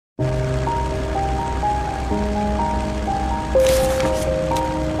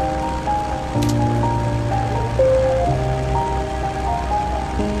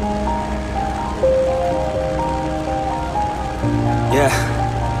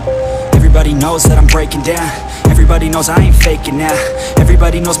Everybody knows that I'm breaking down. Everybody knows I ain't faking now.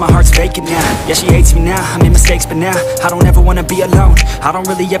 Everybody knows my heart's vacant now. Yeah, she hates me now, I made mistakes but now I don't ever wanna be alone. I don't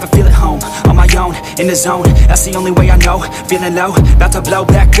really ever feel at home. On my own, in the zone, that's the only way I know. Feeling low, about to blow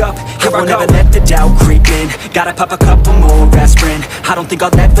back up. Here I won't ever let the doubt creep in. Gotta pop a couple more aspirin. I don't think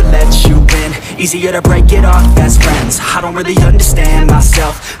I'll ever let you in. Easier to break it off best friends. I don't really understand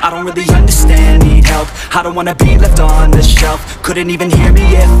myself. I don't really understand, need help. I don't wanna be left on the shelf. Couldn't even hear me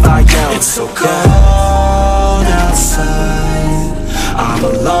if I yelled. It's so cold outside, I'm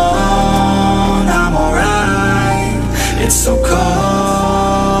alone, I'm alright. It's so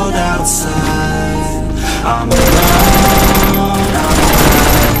cold outside, I'm alone, I'm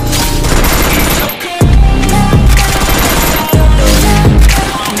alright. It's so cold.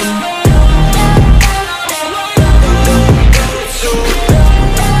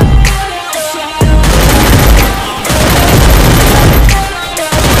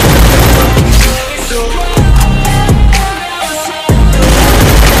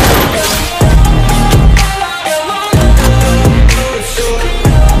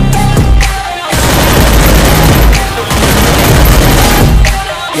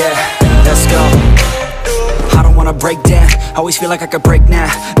 Break down, always feel like I could break now,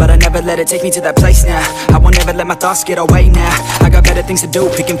 but I never let it take me to that place now. I won't ever let my thoughts get away now. I got better things to do,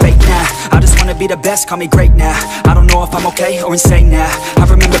 picking fate now. I just wanna be the best, call me great now. I don't know if I'm okay or insane now. I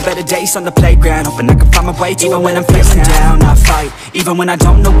remember better days on the playground, hoping I can find my way. Even when I'm feeling down, I fight. Even when I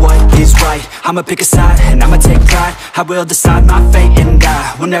don't know what is right, I'ma pick a side and I'ma take pride. I will decide my fate and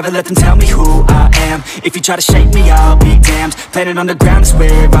I will never let them tell me who I am. If you try to shake me, I'll be damned. Planet on the ground is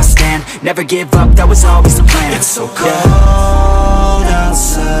where I stand. Never give up, that was always the plan. It's so cold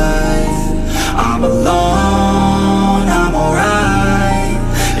outside, I'm alone, I'm alright.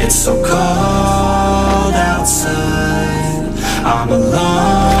 It's so cold outside, I'm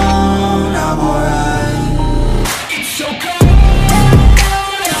alone, I'm alright. It's so cold.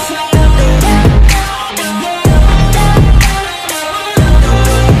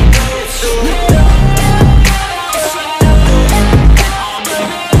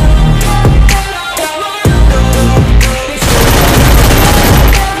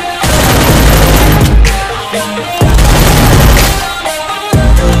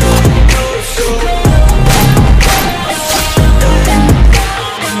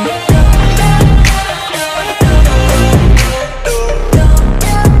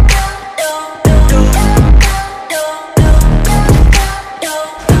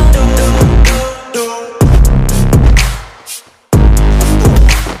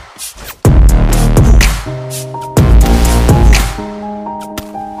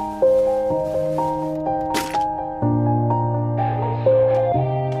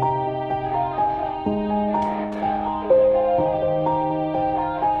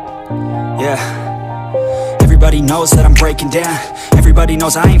 Everybody knows that I'm breaking down. Everybody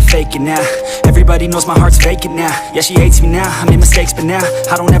knows I ain't faking now. Everybody knows my heart's vacant now. Yeah, she hates me now, I made mistakes but now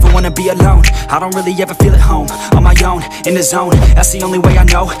I don't ever wanna be alone. I don't really ever feel at home. On my own, in the zone, that's the only way I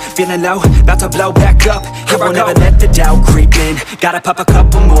know. Feeling low, about to blow back up. Here I won't ever let the doubt creep in. Gotta pop a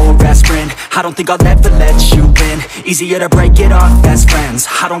couple more aspirin. I don't think I'll ever let you in. Easier to break it off best friends.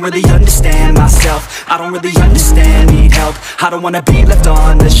 I don't really understand myself. I don't really understand, need help. I don't wanna be left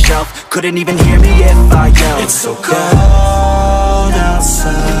on the shelf. Couldn't even hear me if I yelled. It's so cold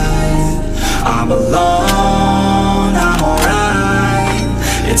outside, I'm alone, I'm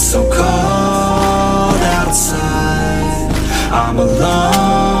alright. It's so cold outside, I'm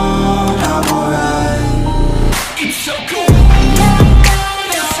alone, I'm alright. It's so cold.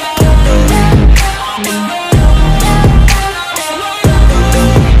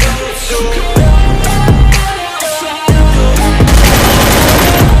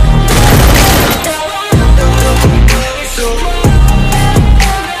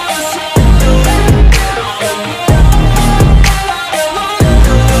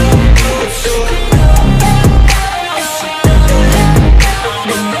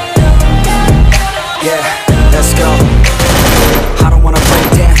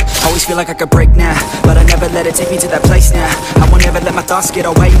 Feel like I could break now, but I never let it take me to that place now. I won't ever let my thoughts get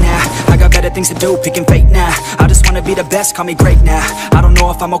away now. I got better things to do, picking fate now. I just wanna be the best, call me great now. I don't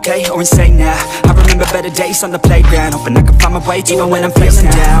know if I'm okay or insane now. I remember better days on the playground, hoping I can find my way. Even when I'm feeling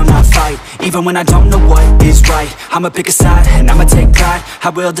down, I fight. Even when I don't know what is right, I'ma pick a side and I'ma take pride. I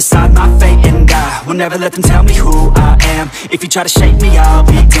will decide my fate and I will never let them tell me who I am. If you try to shake me, I'll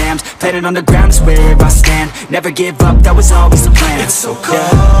be damned. Planet on the ground is where I stand. Never give up, that was always the plan. It's so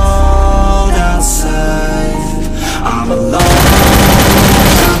cold outside, I'm alone,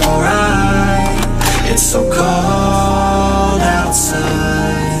 I'm alright. It's so cold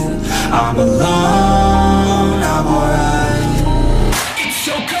outside, I'm alone, I'm alright. It's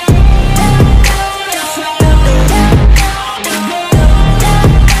so cold outside.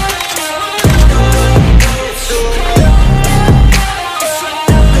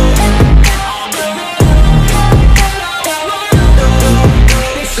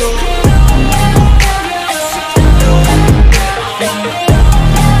 It's so cold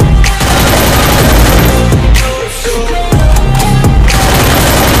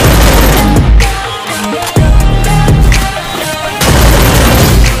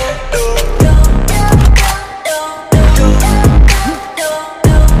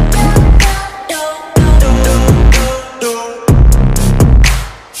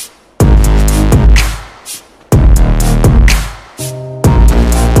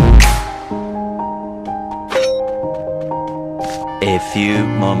A few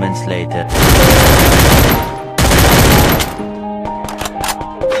moments later.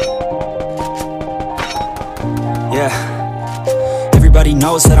 Yeah. Everybody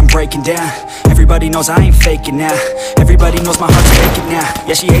knows that I'm breaking down. Everybody knows I ain't faking now. Everybody knows my heart's faking now.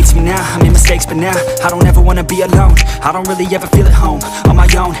 Yeah, she hates me now, I made mistakes but now I don't ever wanna be alone. I don't really ever feel at home. On my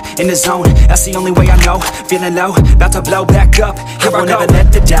own, in the zone, that's the only way I know. Feeling low, about to blow back up. Here I won't ever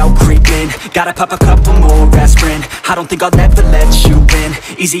let the doubt creep in. Gotta pop a couple more aspirin. I don't think I'll ever let you in.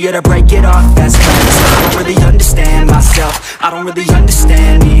 Easier to break it off as friends. I don't really understand myself. I don't really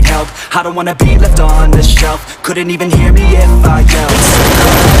understand, need help. I don't wanna be left on the shelf. Couldn't even hear me if I yelled. It's so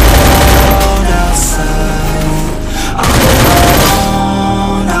cold outside. I'm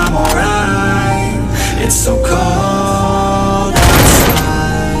alone, I'm alright. It's so cold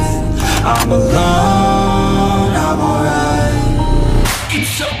outside. I'm alone, I'm alright. It's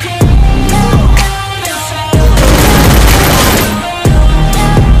so cold.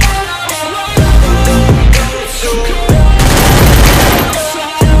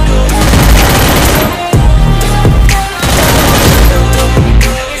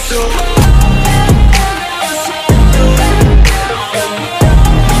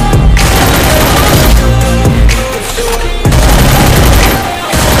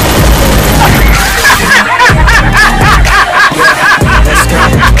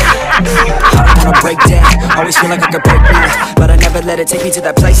 Always feel like I could break now, but I never let it take me to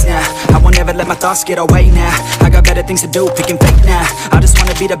that place now. I won't ever let my thoughts get away now. I got better things to do, picking fake now. I just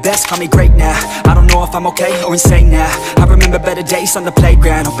wanna be the best, call me great now. I don't know if I'm okay or insane now. I remember better days on the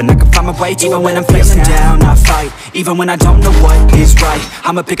playground, hoping I can find my way. Even when I'm feeling down, I fight. Even when I don't know what is right,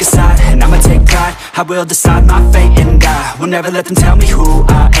 I'ma pick a side and I'ma take pride. I will decide my fate and I will never let them tell me who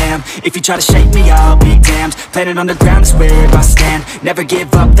I am. If you try to shake me, I'll be damned. Planet on the ground is where I stand. Never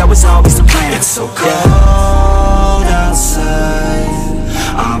give up, that was always the plan. It's so cold outside.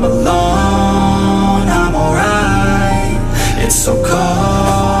 I'm alone, I'm alright. It's so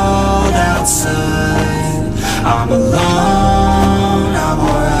cold outside. I'm alone, I'm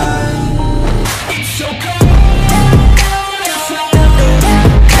alright. It's so cold.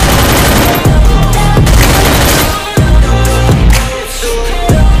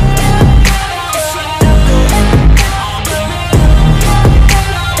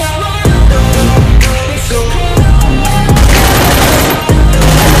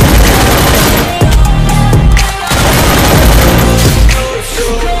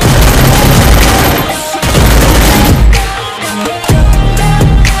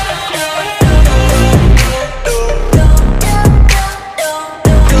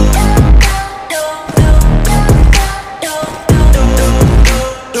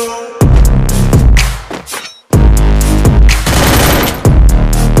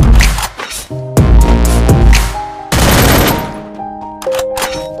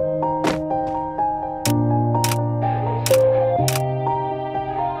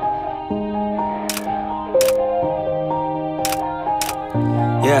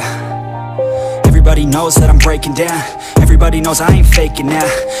 Yeah. Everybody knows that I'm breaking down. Everybody knows I ain't faking now.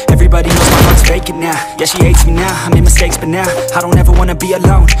 Everybody knows my heart's faking now. Yeah, she hates me now, I made mistakes but now I don't ever wanna be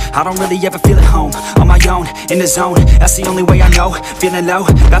alone. I don't really ever feel at home. On my own, in the zone, that's the only way I know. Feeling low,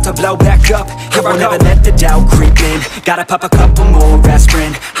 about to blow back up. Here I never let the doubt creep in. Gotta pop a couple more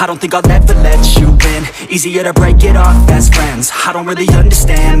aspirin. I don't think I'll ever let you in. Easier to break it off as friends. I don't really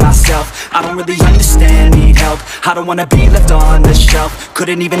understand myself. I don't really understand, need help. I don't wanna be left on the shelf.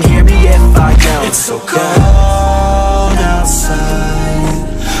 Couldn't even hear me if I yelled. It's so cold outside.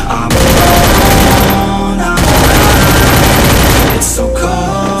 I'm alone, I'm alright. It's so cold.